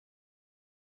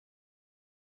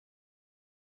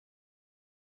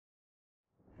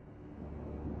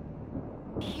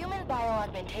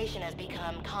bioaugmentation has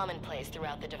become commonplace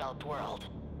throughout the developed world.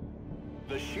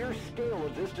 The sheer scale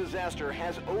of this disaster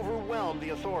has overwhelmed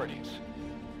the authorities.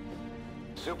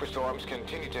 Superstorms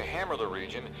continue to hammer the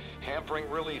region, hampering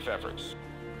relief efforts.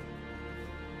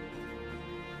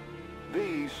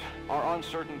 These are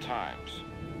uncertain times.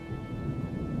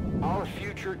 Our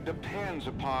future depends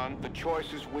upon the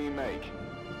choices we make.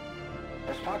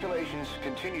 As populations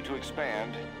continue to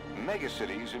expand,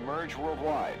 megacities emerge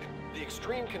worldwide. The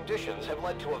extreme conditions have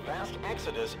led to a vast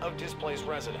exodus of displaced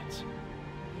residents.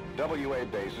 WA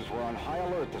bases were on high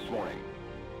alert this morning.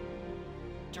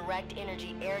 Direct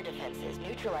energy air defenses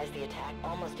neutralized the attack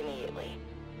almost immediately.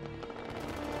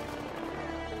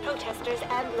 Protesters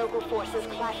and local forces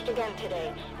clashed again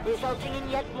today, resulting in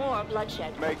yet more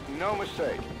bloodshed. Make no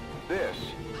mistake, this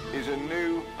is a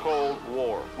new Cold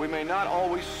War. We may not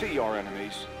always see our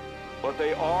enemies, but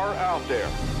they are out there.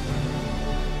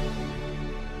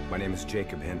 My name is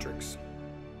Jacob Hendricks.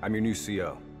 I'm your new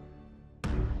CO.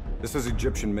 This is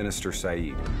Egyptian Minister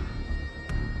Said,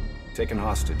 taken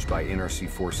hostage by NRC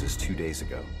forces 2 days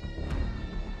ago.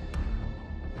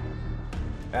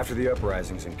 After the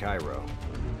uprisings in Cairo,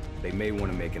 they may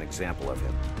want to make an example of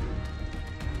him.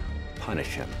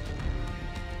 Punish him.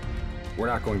 We're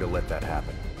not going to let that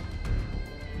happen.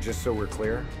 Just so we're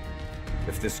clear,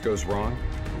 if this goes wrong,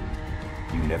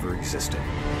 you never existed.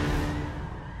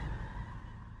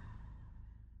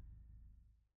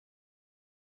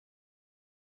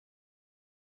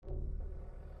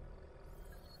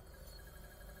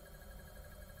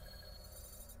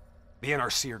 The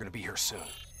NRC are gonna be here soon.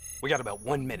 We got about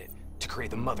 1 minute to create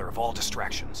the mother of all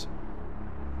distractions.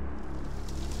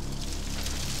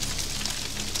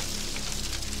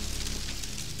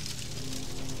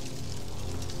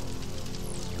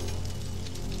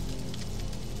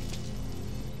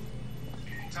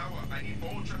 Tower, I need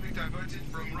all traffic diverted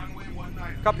from runway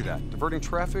 19. Copy that. Diverting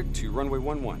traffic to runway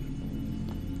 11.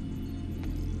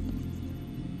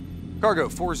 Cargo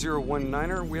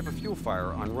 4019er, we have a fuel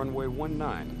fire on runway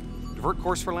 19. Divert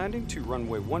course for landing to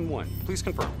runway 11. Please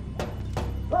confirm.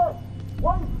 Hey, $1.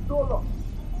 Confirm.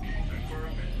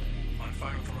 On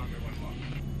fire for runway 11.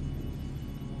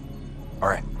 All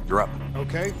right, you're up.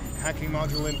 Okay, hacking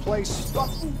module in place.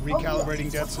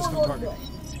 Recalibrating depth system targeting.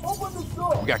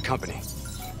 We got company.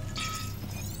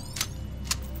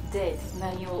 Dead.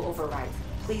 Manual override.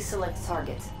 Please select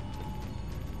target.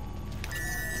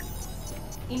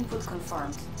 Input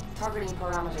confirmed. Targeting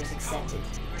parameters accepted.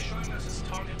 You're showing us as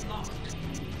target locked.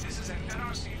 This is an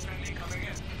NRC friendly coming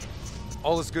in.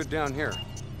 All is good down here.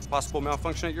 Possible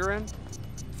malfunction at your end?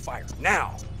 Fire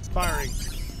now! Firing.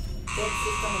 Dead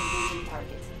system engaging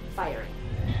target. Firing.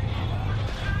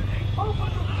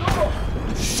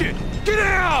 Shit! Get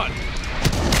out!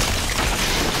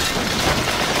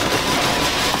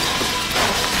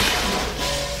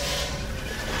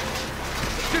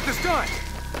 Get this done!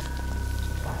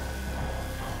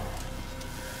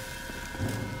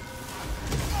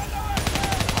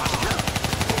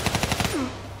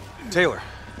 Taylor,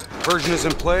 diversion is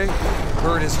in play.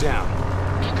 Bird is down.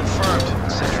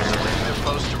 Confirmed. Sentries are leaving their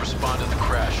post to respond to the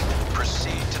crash.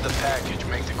 Proceed to the package.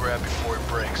 Make the grab before it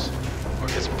breaks. Or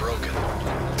gets broken.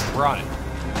 We're on it.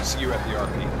 See you at the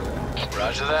RP.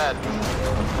 Roger that.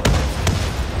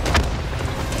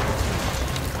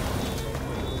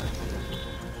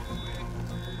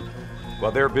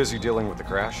 While they're busy dealing with the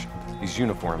crash, these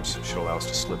uniforms should allow us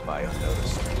to slip by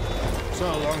unnoticed. So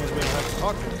long as we don't have to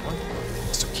talk to anyone.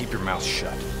 So keep your mouth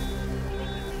shut.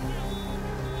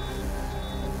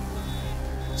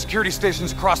 Security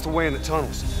stations across the way in the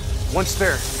tunnels. Once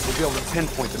there, we'll be able to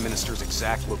pinpoint the minister's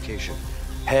exact location.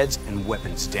 Heads and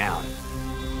weapons down.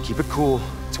 Keep it cool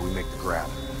until we make the grab.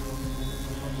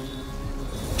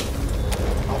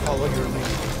 I'll follow your lead.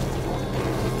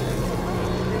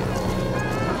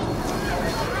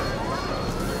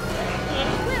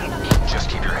 Just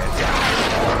keep your head down.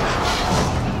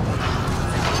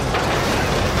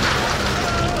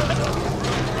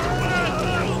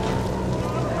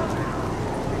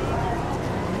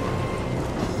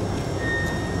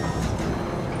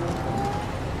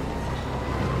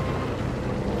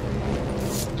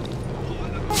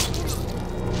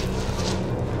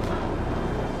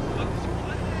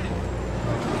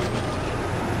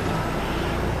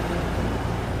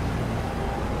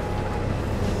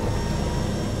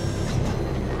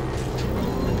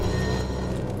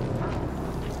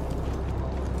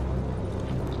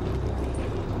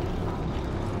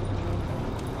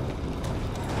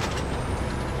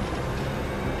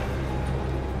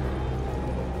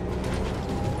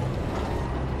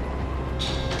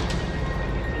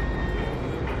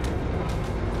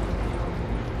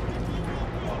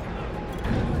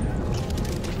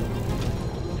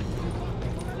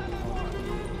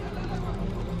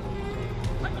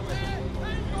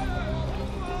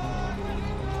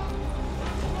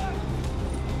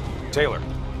 Taylor,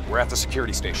 we're at the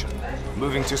security station.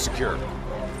 Moving to secure.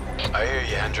 I hear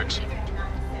you, Hendricks.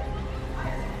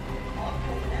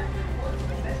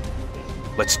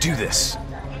 Let's do this.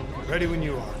 Ready when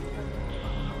you are.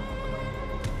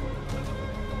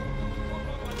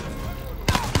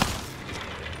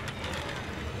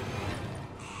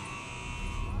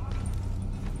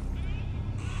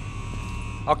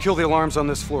 I'll kill the alarms on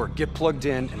this floor. Get plugged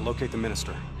in and locate the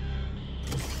minister.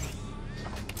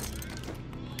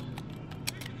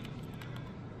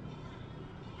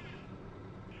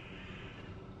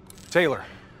 Taylor,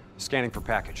 scanning for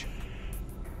package.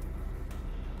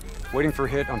 Waiting for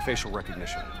hit on facial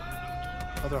recognition.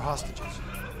 Other hostages.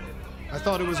 I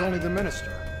thought it was only the minister.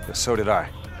 Yeah, so did I.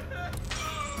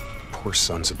 Poor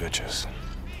sons of bitches.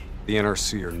 The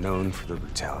NRC are known for their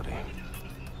brutality.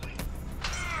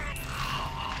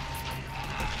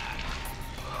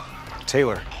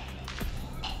 Taylor,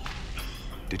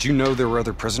 did you know there were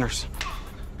other prisoners?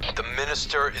 The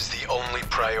minister is the only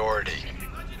priority.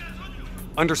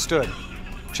 Understood.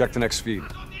 Check the next feed.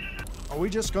 Are we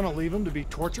just gonna leave him to be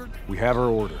tortured? We have our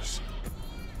orders.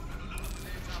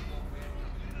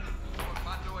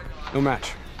 No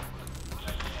match.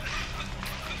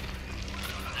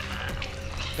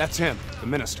 That's him, the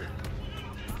minister.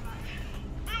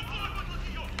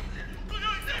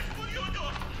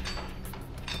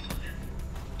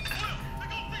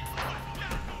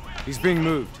 He's being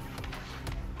moved.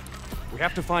 We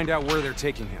have to find out where they're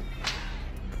taking him.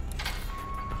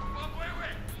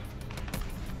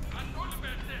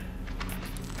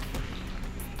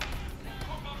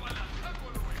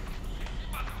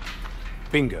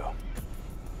 Bingo.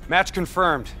 Match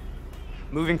confirmed.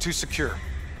 Moving to secure.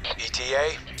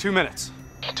 ETA? 2 minutes.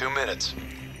 2 minutes.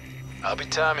 I'll be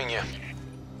timing you.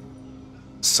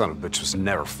 Son of a bitch was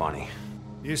never funny.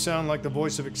 You sound like the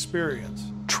voice of experience.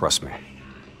 Trust me,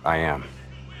 I am.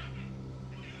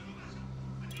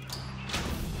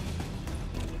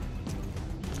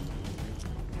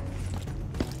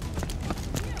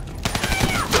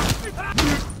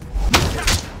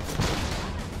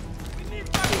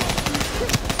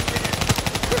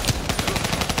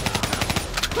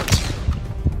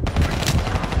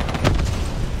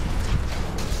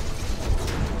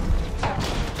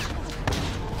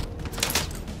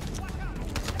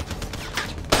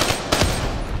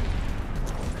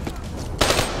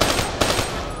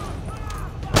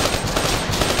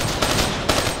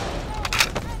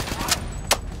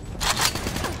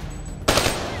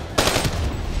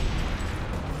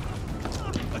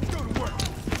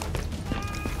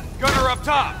 Gunner up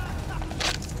top!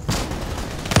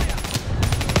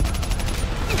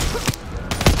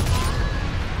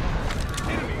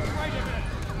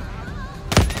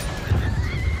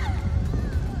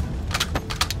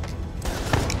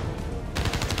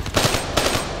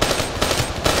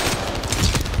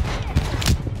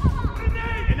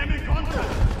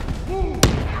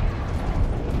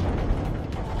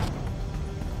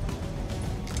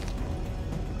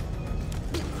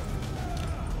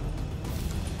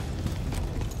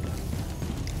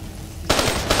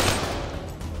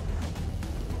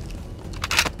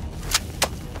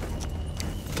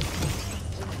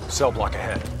 Cell block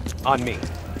ahead. On me.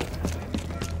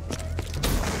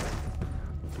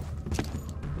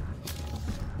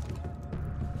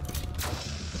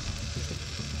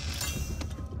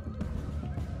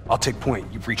 I'll take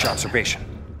point. You breach observation.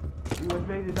 We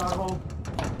invaded our home.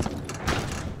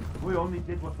 We only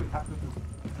did what we have to do.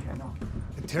 Cannot.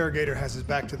 Interrogator has his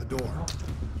back to the door.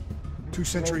 2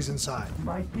 sentries inside.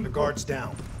 The guard's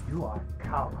down. You are a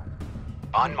coward.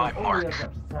 On my mark.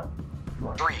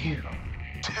 3,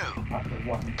 2,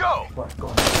 go!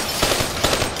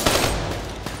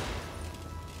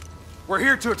 We're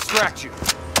here to extract you.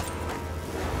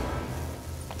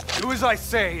 Do as I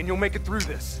say, and you'll make it through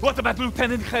this. What about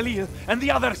Lieutenant Khalil and the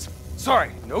others?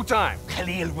 Sorry, no time.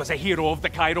 Khalil was a hero of the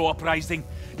Cairo uprising.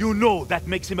 You know that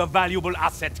makes him a valuable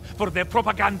asset for their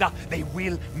propaganda. They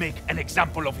will make an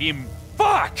example of him.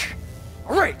 Fuck!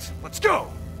 All right, let's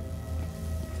go.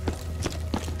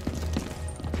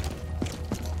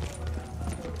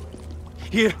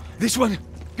 Here, this one.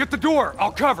 Get the door,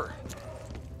 I'll cover.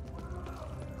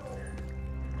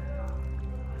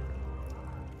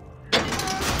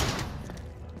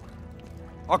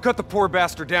 I'll cut the poor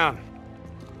bastard down.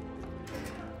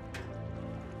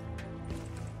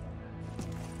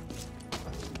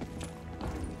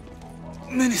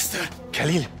 Minister.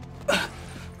 Khalil.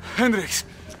 Hendricks.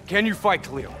 Can you fight,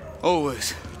 Khalil?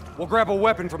 Always. We'll grab a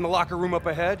weapon from the locker room up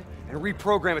ahead and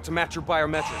reprogram it to match your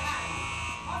biometrics.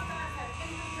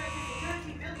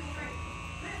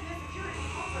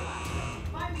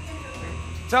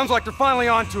 Sounds like they're finally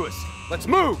on to us. Let's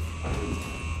move!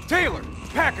 Taylor,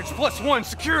 package +1,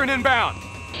 secure and inbound.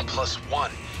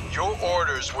 +1. Your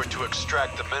orders were to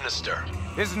extract the minister.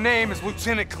 His name is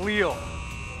Lieutenant Khalil.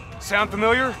 Sound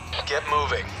familiar? Get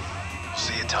moving.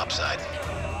 See you topside.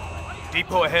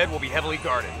 Depot ahead will be heavily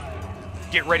guarded.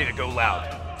 Get ready to go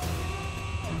loud.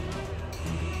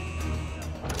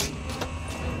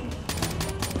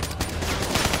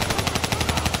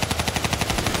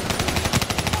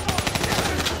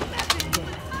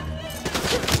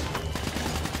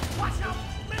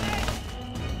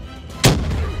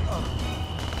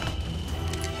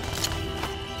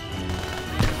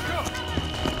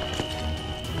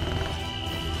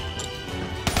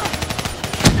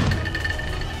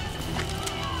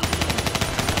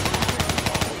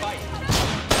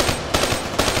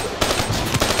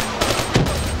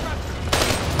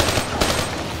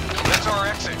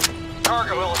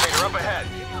 Cargo elevator up ahead.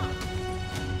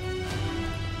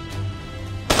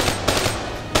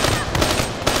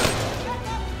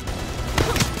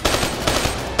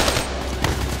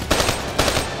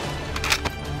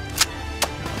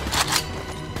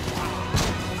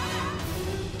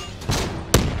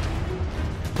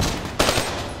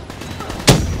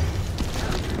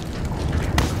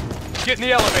 Get in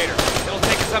the elevator. It'll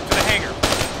take us up to the hangar.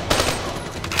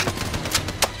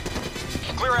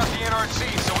 Clear out the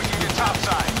NRC so we can get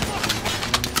topside.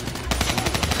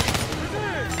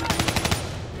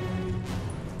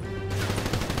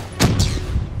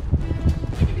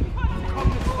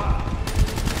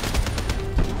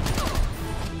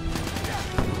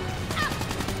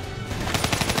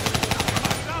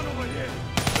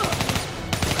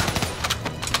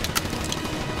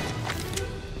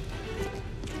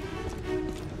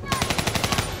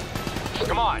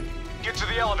 Come on, get to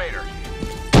the elevator.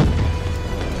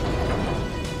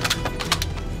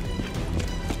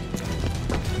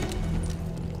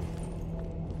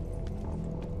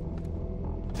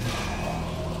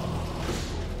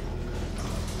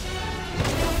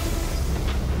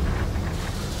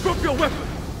 Drop your weapon!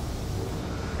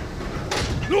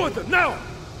 Lower them, now!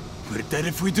 We're dead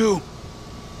if we do.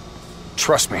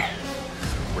 Trust me,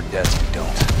 we're dead if we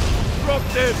don't. Drop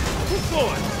dead! Keep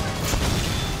going!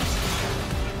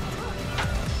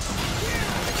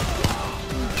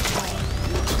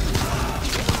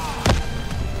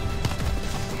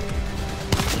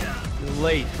 You're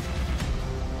late.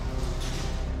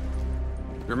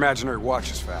 Your imaginary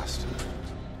watch is fast.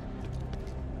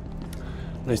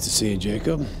 Nice to see you,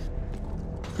 Jacob.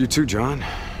 You too, John.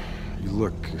 You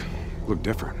look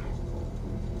different.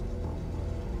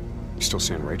 You still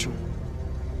seeing Rachel?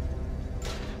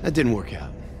 That didn't work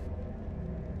out.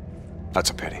 That's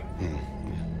a pity.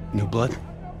 New blood?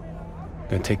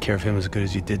 Gonna take care of him as good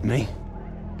as you did me?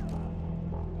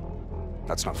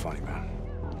 That's not funny, man.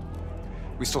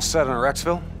 We still set on our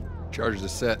exfil? Charges are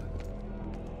set.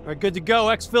 All right, good to go.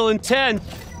 Exfil in 10.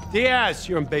 Diaz,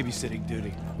 you're on babysitting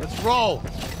duty. Let's roll.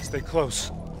 Stay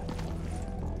close.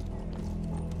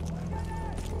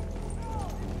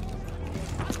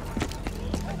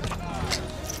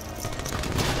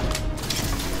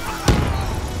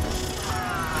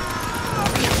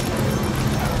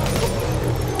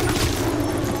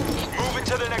 Moving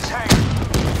to the next hangar.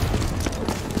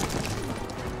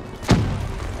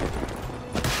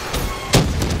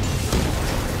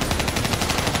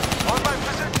 On my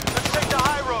position. Let's take the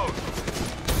high road.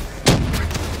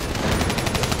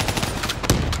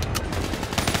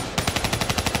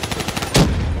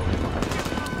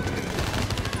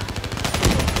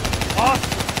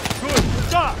 Awesome! Good!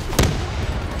 Stop!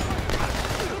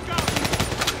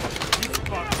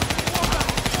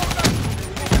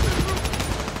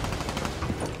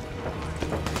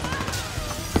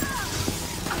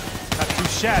 Not too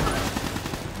shabby.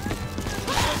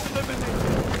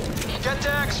 Get to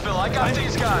Exfil. I got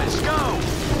these guys. Go!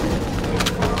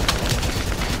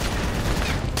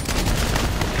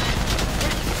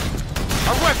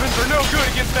 Our weapons are no good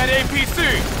against that APC.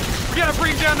 We gotta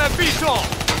bring down that VTOL.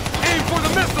 Aim for the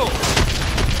missile.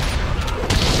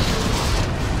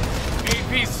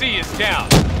 APC is down.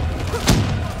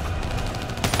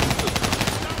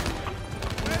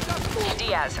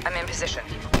 Diaz, I'm in position.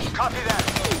 Copy that.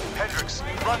 Hendricks,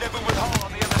 rendezvous with Hall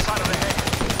on the other side of the hangar.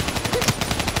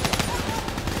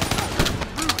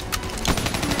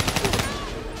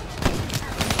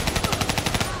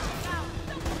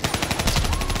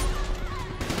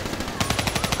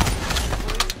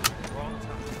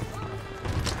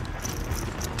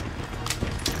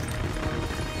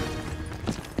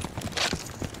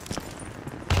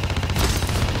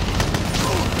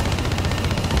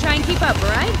 Try and keep up, all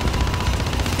right?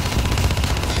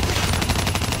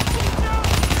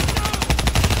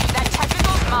 That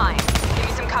technical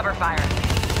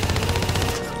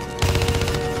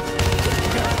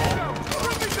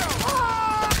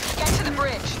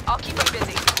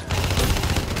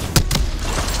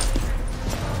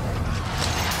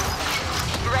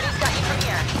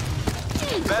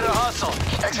Better hustle.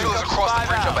 Exfil is across the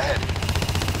bridge up ahead.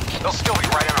 They'll still be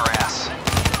right in our ass.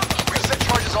 We've set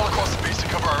charges all across the base to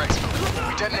cover our exfil.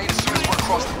 We detonate as soon as we're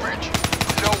across the bridge.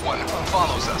 No one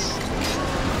follows us.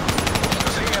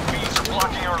 Those AFBs are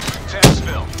blocking our loot to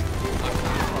exfil.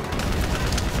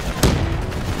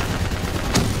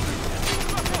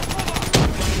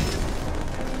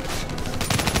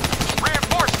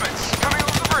 Reinforcements coming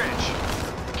over the bridge.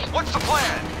 What's the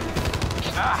plan?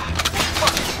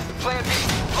 Fuck it. Plan B.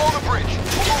 Blow the bridge.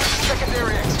 We'll move to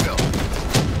secondary exfil.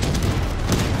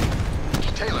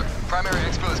 Taylor, primary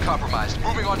exfil is compromised.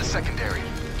 Moving on to secondary.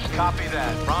 Copy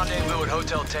that. Rendezvous at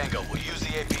Hotel Tango. We'll use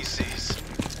the APCs.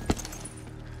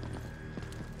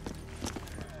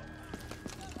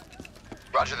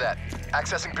 Roger that.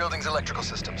 Accessing building's electrical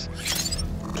systems.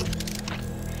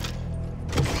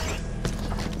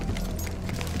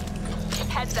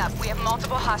 Heads up, we have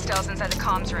multiple hostiles inside the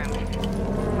comms room.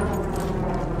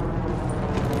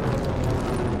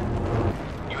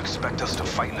 You expect us to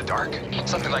fight in the dark?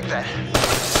 Something like that.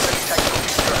 Sending tactical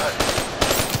feature ahead.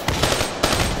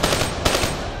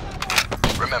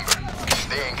 Remember,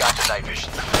 they ain't got the night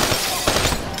vision.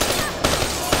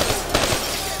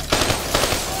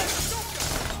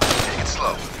 Take it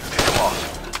slow. Pick them off.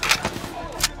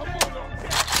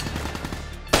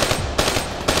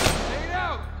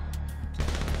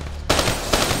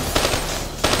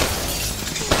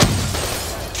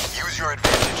 Use your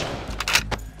advantage.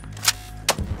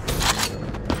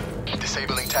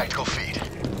 Disabling tactical feed.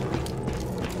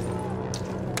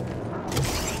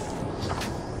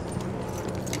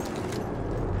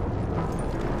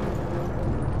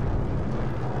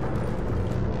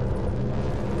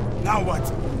 Now what?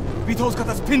 Vito's got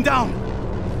us pinned down!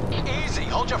 Easy,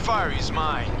 hold your fire, he's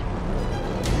mine.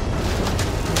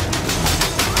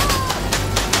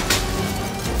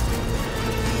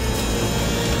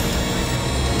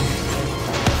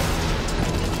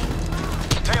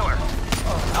 Taylor,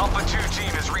 Alpha 2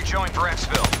 team is rejoined for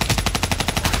exfil.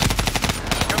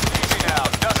 Goes easy now,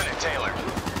 doesn't it, Taylor?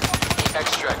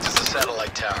 Extract is the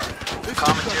satellite tower.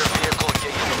 Commandeer vehicle and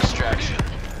get you no distraction.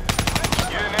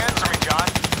 You didn't answer me, John.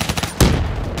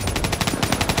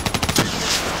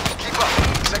 Keep up.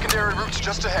 Secondary route's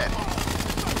just ahead.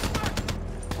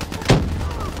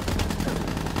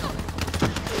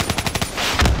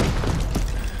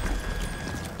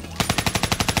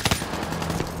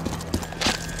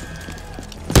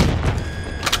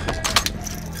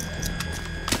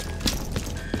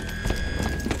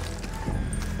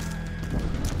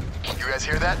 You guys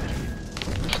hear that?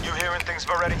 You hearing things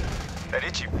already? That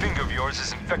itchy finger of yours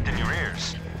is infecting your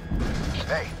ears.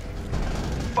 Hey.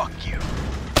 Fuck you.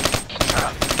 Shut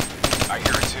up. I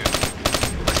hear it too.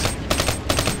 Listen.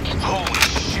 Holy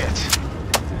shit.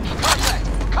 Contact!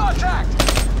 Contact!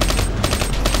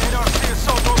 NRC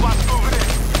assault robots moving in.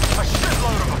 A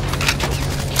shitload of them.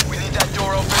 We need that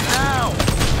door open now!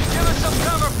 Give us some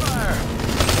cover fire!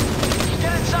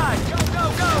 Get inside! Go, go,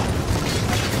 go!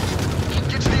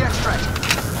 Get to the extract.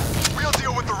 We'll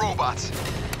deal with the robots.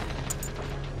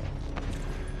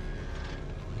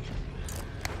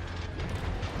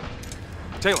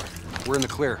 Taylor, we're in the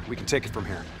clear. We can take it from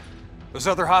here. Those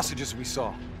other hostages we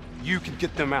saw, you can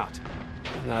get them out.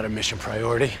 Not a mission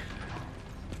priority.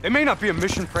 It may not be a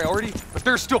mission priority, but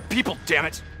they're still people, damn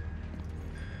it!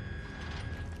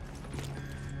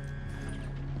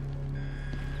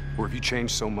 Or have you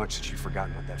changed so much that you've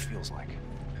forgotten what that feels like?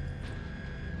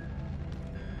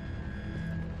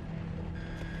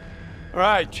 All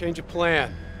right, change of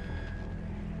plan.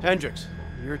 Hendricks,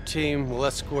 your team will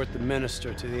escort the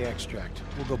minister to the extract.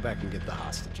 We'll go back and get the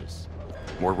hostages.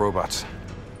 More robots.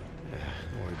 Yeah,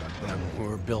 don't worry about them.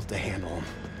 We're built to handle them.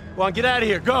 Go on, get out of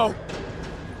here, go!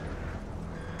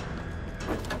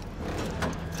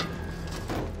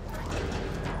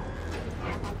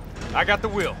 I got the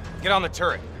wheel. Get on the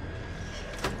turret.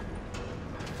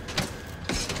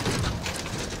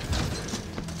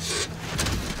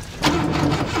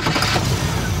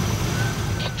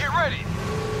 Get ready.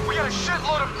 We got a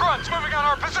shitload of grunts moving on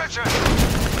our position.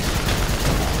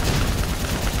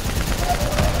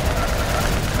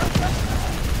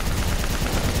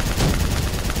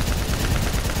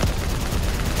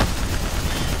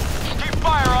 Keep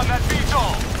fire on that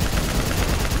VTOL.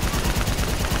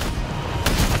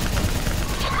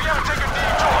 We gotta take a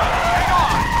detour. Hang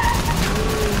on.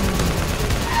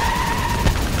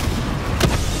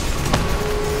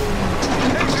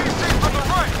 APC from the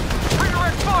right.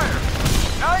 Redirect fire.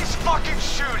 Nice fucking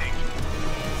shooting.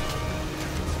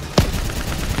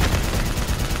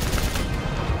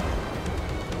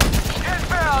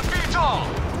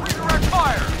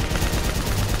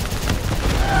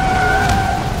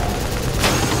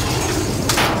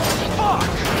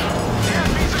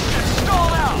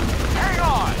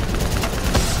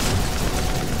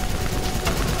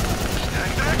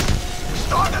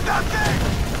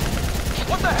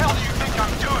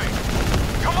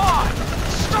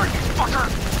 motherfucker!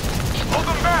 Hold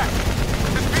them back!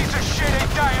 This piece of shit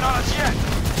ain't dying on us yet!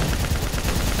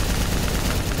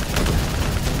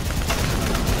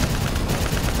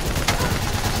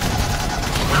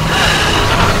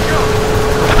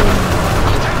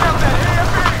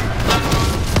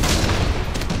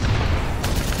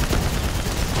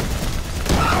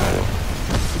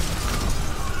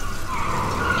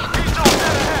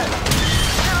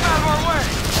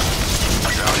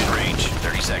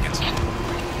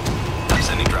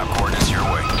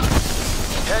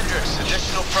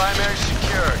 Additional primary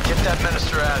secure. Get that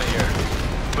minister out of here.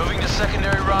 Moving to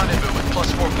secondary rendezvous with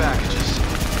 +4 packages.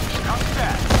 Copy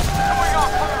that. Going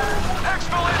off fire.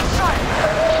 Exfil in sight.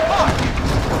 Fuck!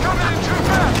 Coming in too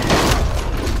fast.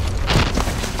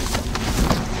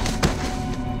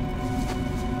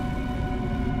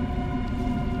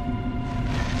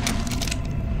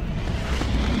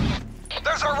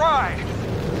 There's a ride.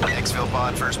 Exfil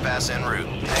pod first pass en route.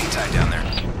 Hang tight down there.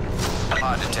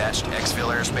 Pod detached.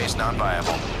 Exfil airspace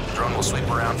non-viable. Drone will sweep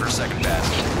around for a second pass.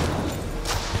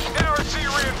 NRC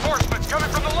reinforcements coming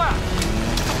from the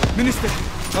left. Minister,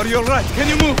 are you alright? Can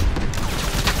you move?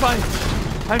 Fine.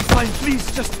 I'm fine.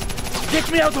 Please, just get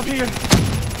me out of here.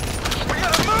 We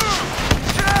gotta move!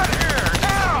 Get out of here,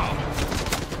 now!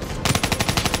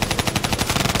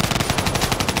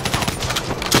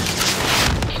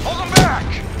 Hold them back!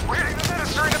 We're getting the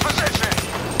minister into position!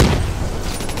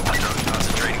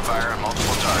 Concentrating fire on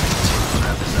multiple targets.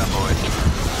 Wrap this up, boys.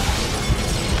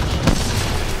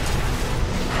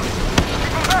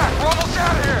 Keep them back! We're almost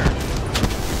out of here!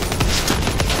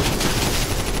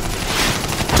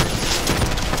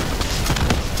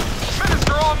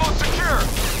 Minister almost secure!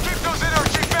 Keep those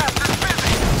NRC bastards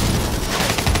busy!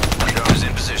 Drone is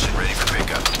in position, ready for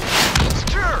pickup.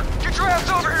 Secure! Get your ass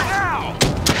over here now!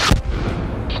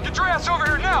 Get your ass over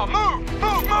here now! Move!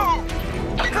 Move! Move!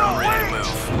 Drone ready to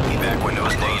move. Evac window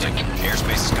is closing.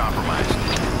 Airspace is compromised.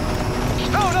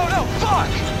 No! Fuck!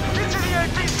 Get to the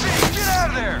APC! Get out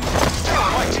of there!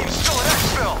 Damn, my team's still at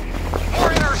Exfil! More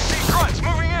NRC grunts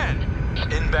moving in!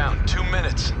 Inbound, 2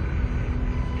 minutes.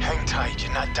 Hang tight,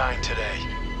 you're not dying today.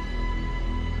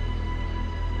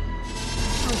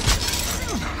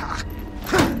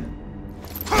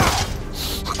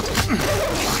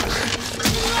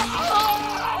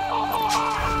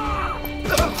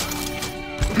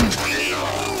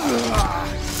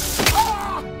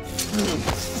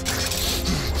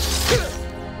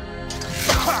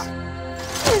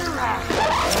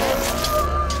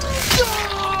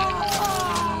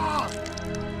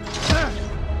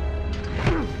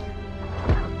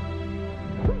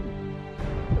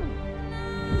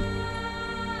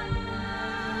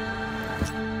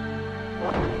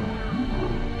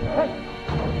 Hey!